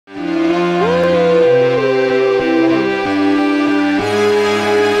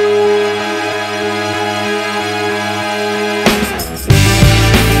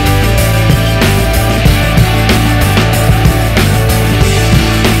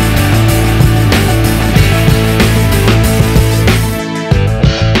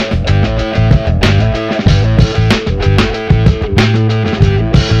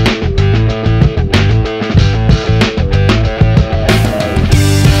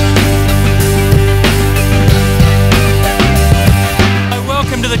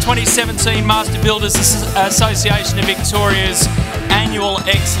Builders Association of Victoria's annual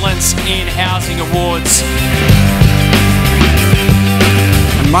Excellence in Housing Awards.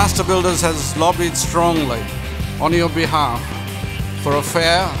 And Master Builders has lobbied strongly on your behalf for a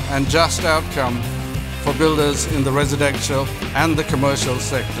fair and just outcome for builders in the residential and the commercial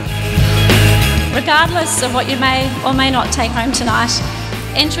sector. Regardless of what you may or may not take home tonight,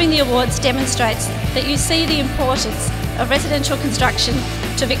 entering the awards demonstrates that you see the importance of residential construction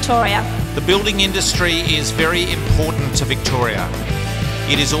to Victoria. The building industry is very important to Victoria.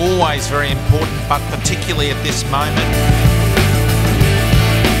 It is always very important, but particularly at this moment.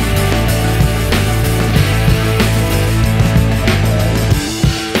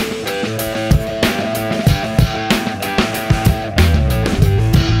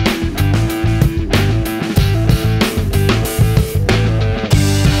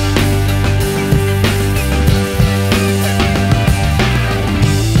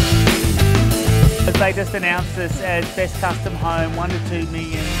 They just announced this as Best Custom Home, 1 to 2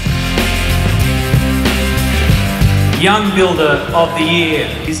 million. Young Builder of the Year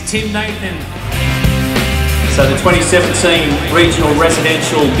is Tim Nathan. So the 2017 Regional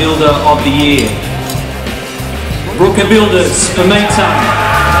Residential Builder of the Year. Brooker Builders for Meantime.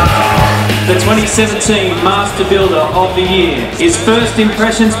 The 2017 Master Builder of the Year is First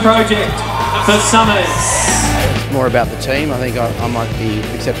Impressions Project for Summers. More about the team. I think I might be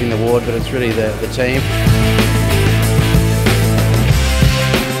accepting the award, but it's really the team.